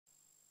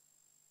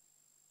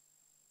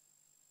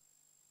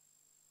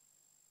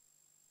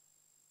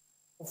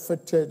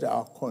affected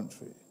our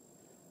country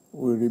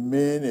will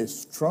remain a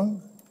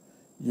strong,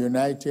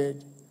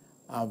 united,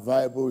 and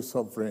viable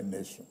sovereign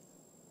nation.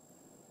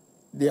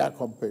 Dear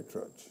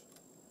compatriots,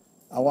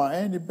 our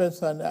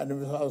independence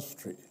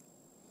anniversary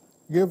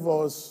gave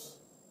us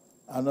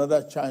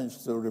another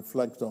chance to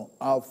reflect on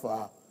how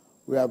far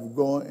we have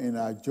gone in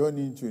our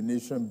journey to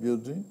nation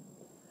building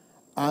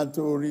and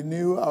to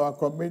renew our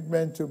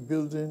commitment to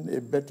building a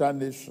better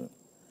nation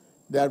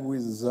that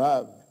will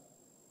serve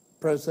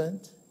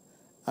present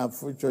and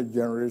future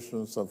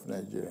generations of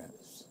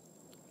Nigerians.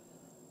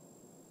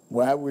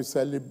 While we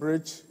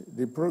celebrate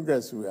the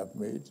progress we have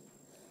made,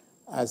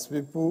 as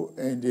people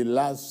in the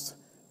last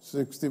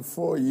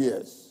 64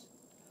 years,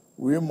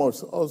 we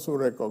must also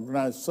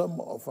recognize some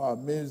of our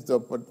missed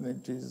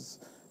opportunities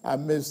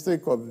and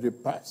mistakes of the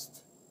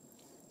past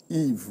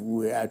if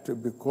we are to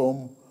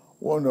become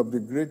one of the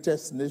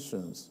greatest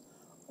nations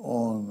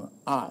on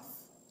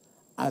earth,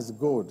 as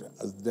God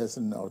has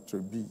destined us to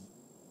be.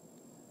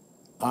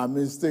 Our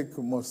mistake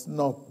must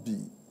not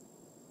be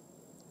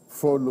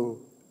follow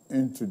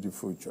into the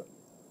future.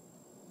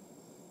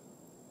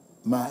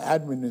 My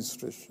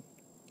administration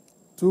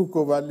took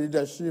over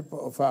leadership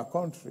of our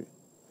country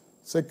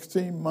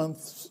 16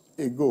 months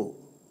ago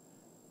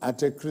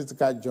at a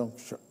critical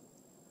juncture.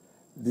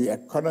 The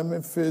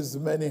economy faced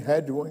many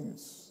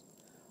headwinds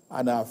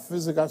and our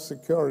physical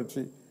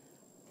security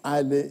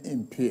highly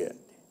impaired.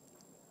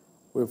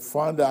 We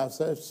found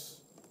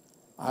ourselves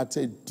at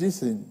a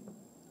distant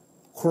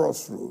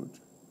crossroad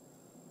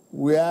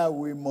where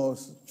we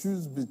must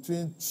choose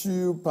between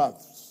two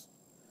paths: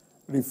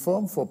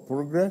 reform for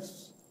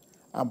progress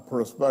and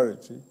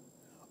prosperity,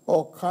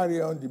 or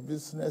carry on the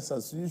business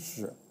as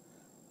usual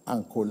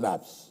and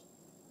collapse.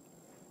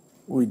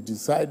 We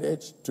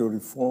decided to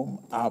reform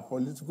our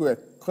political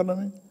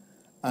economy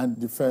and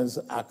defense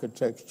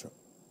architecture.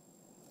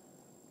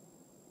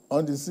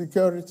 On the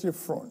security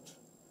front,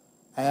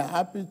 I am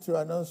happy to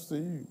announce to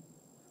you,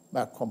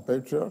 my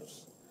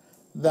compatriots,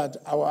 that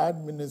our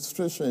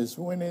administration is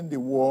winning the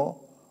war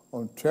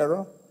on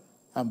terror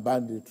and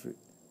banditry.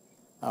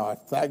 Our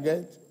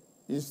target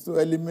is to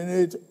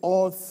eliminate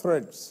all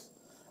threats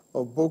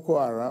of Boko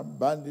Haram,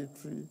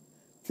 banditry,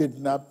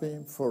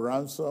 kidnapping for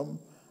ransom,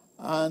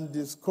 and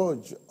the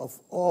scourge of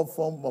all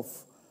forms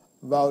of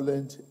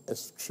violent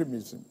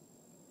extremism.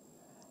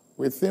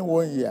 Within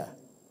 1 year,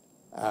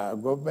 our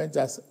government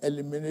has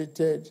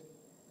eliminated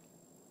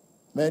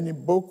many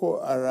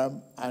Boko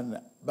Haram and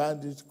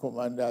bandit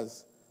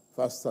commanders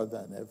faster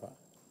than ever.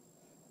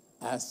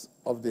 As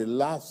of the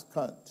last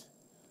count,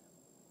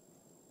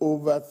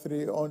 over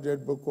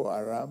 300 Boko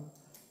Haram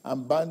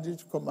and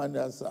bandit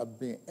commanders have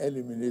been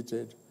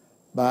eliminated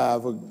by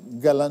our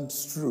gallant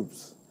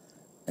troops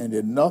in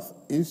the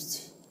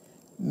northeast,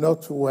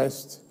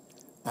 northwest,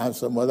 and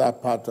some other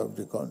part of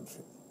the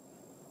country.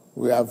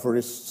 We have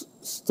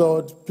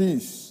restored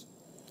peace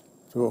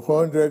to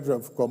hundreds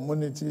of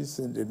communities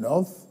in the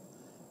north,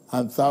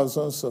 and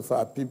thousands of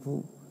our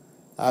people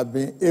have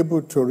been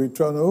able to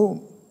return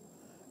home.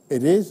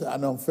 It is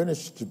an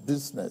unfinished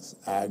business,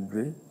 I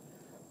agree,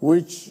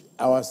 which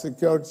our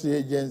security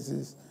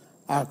agencies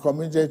are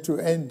committed to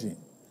ending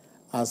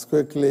as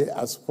quickly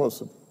as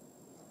possible.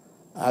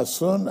 As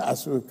soon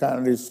as we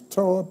can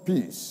restore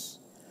peace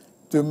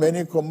to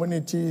many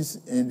communities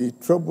in the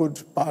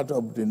troubled part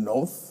of the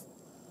north,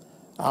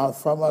 our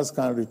farmers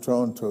can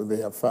return to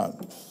their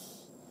farms.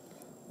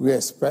 We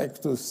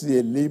expect to see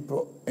a leap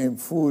in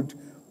food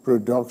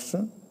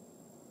production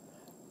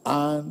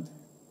and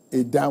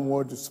a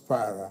downward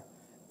spiral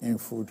in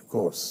food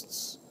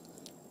costs.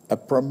 I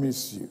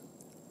promise you,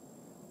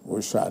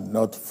 we shall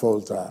not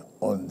falter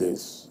on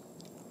this.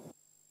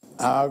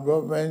 Our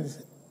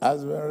government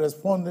has been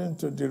responding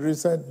to the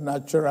recent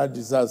natural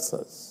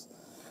disasters,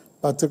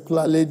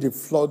 particularly the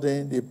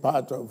flooding in the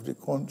part of the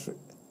country.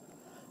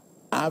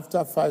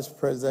 After Vice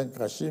President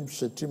Kashim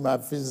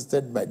Shettima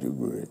visited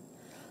Maiduguri,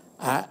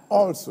 I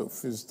also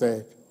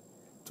visited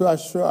to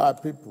assure our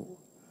people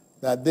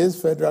that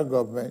this federal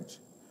government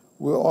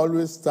will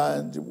always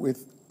stand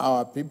with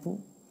our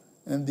people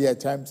in their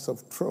times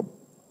of trouble.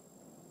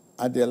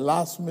 At the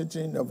last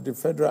meeting of the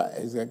Federal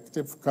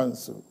Executive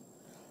Council,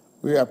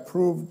 we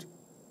approved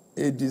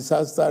a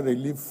disaster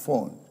relief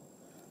fund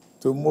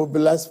to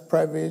mobilize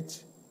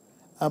private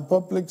and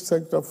public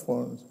sector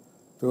funds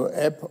to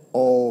help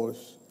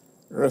us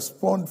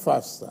respond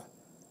faster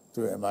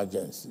to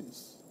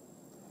emergencies.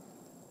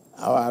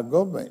 Our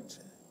government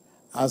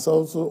has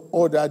also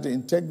ordered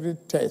integrity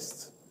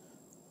tests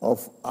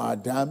of our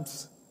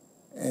dams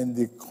in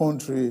the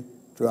country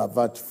to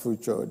avert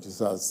future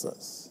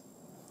disasters.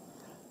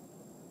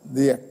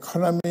 The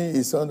economy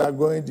is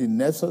undergoing the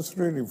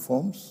necessary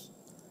reforms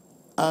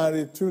and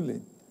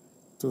retooling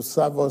to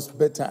serve us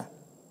better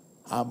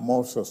and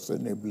more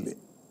sustainably.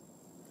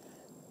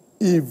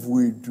 If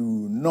we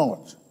do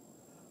not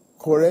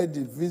correct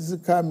the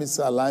physical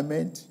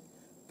misalignment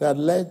that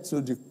led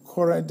to the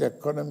current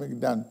economic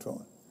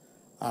downturn,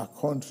 our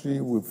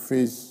country will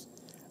face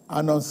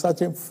an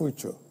uncertain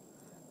future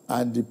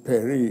and the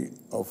peril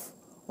of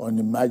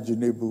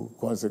unimaginable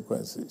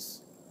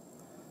consequences.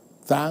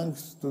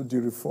 Thanks to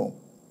the reform,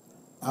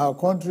 our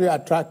country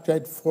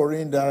attracted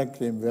foreign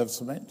direct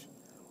investment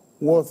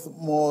worth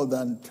more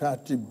than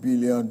 $30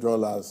 billion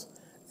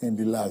in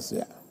the last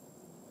year.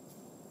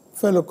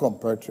 Fellow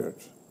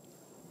compatriots,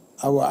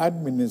 our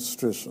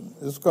administration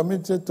is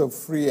committed to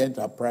free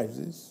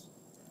enterprises,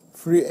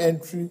 free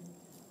entry,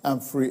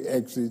 and free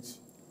exit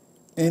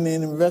in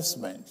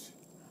investment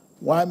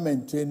while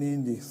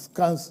maintaining the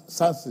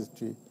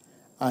sanctity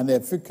and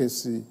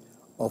efficacy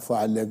of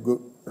our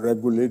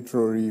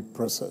regulatory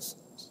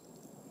processes.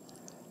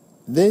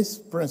 This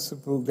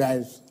principle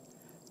guides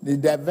the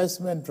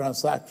divestment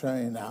transaction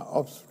in our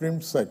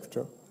upstream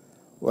sector,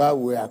 where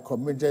we are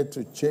committed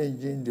to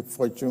changing the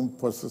fortune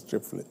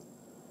positively.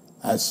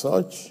 As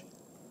such,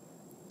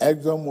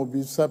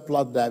 ExxonMobil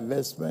surplus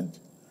divestment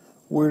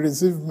will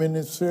receive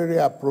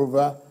ministerial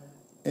approval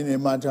in a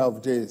matter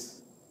of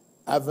days,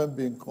 having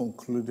been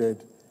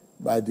concluded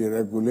by the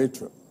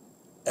regulator,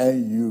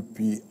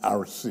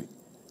 NUPRC,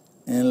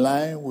 in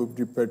line with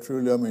the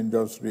Petroleum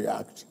Industry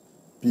Act,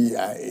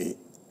 PIA.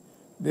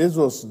 This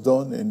was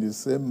done in the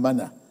same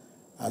manner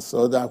as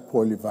other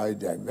qualified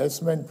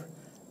divestment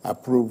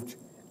approved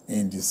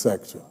in the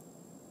sector.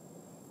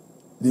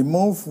 The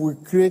move will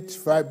create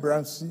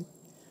vibrancy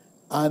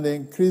and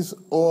increase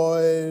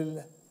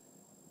oil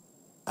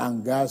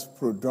and gas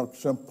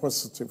production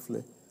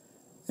positively,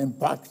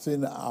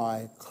 impacting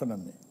our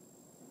economy.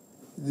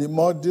 The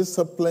more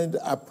disciplined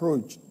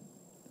approach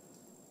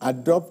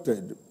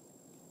adopted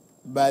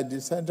by the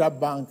central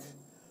bank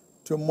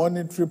to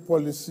monetary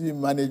policy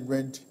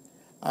management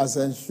has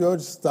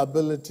ensured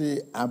stability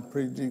and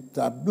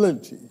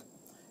predictability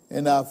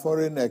in our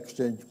foreign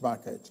exchange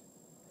market.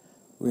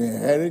 We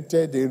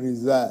inherited a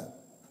reserve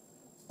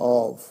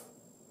of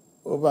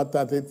over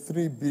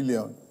 $33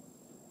 billion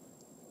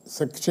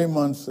 16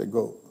 months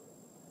ago.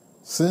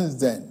 Since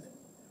then,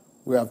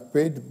 we have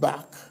paid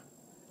back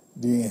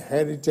the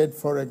inherited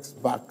forex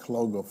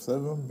backlog of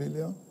 $7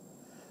 billion.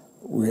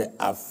 We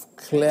have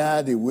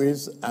cleared the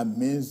ways and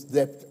means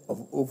debt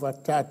of over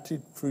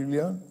 30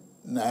 trillion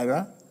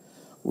naira.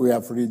 We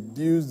have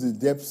reduced the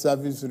debt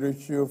service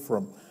ratio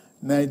from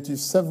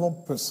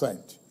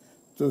 97%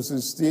 to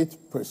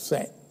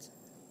 68%.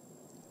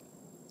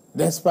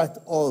 Despite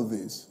all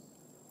this,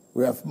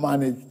 we have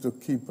managed to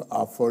keep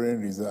our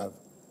foreign reserve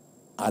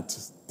at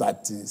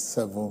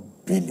 37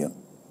 billion.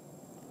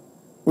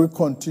 We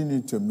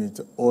continue to meet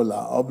all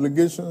our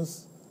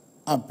obligations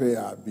and pay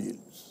our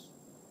bills.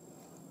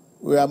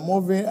 We are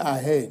moving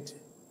ahead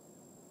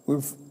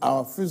with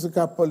our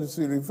fiscal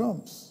policy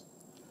reforms.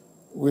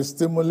 We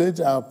stimulate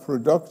our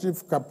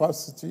productive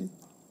capacity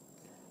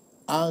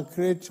and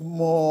create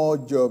more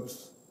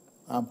jobs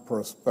and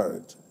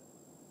prosperity.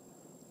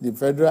 The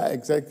Federal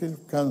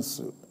Executive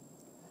Council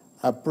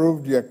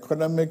approved the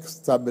Economic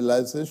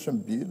Stabilization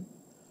Bill,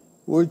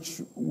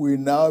 which will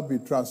now be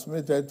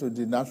transmitted to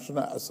the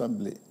National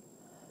Assembly.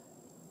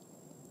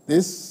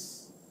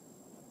 This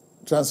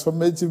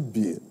transformative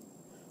bill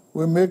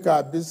will make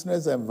our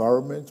business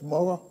environment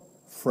more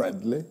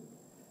friendly,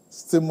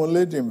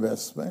 stimulate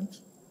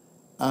investment,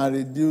 and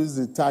reduce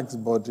the tax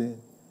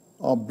burden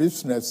on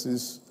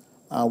businesses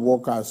and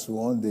workers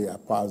once they are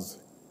passed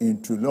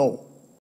into law.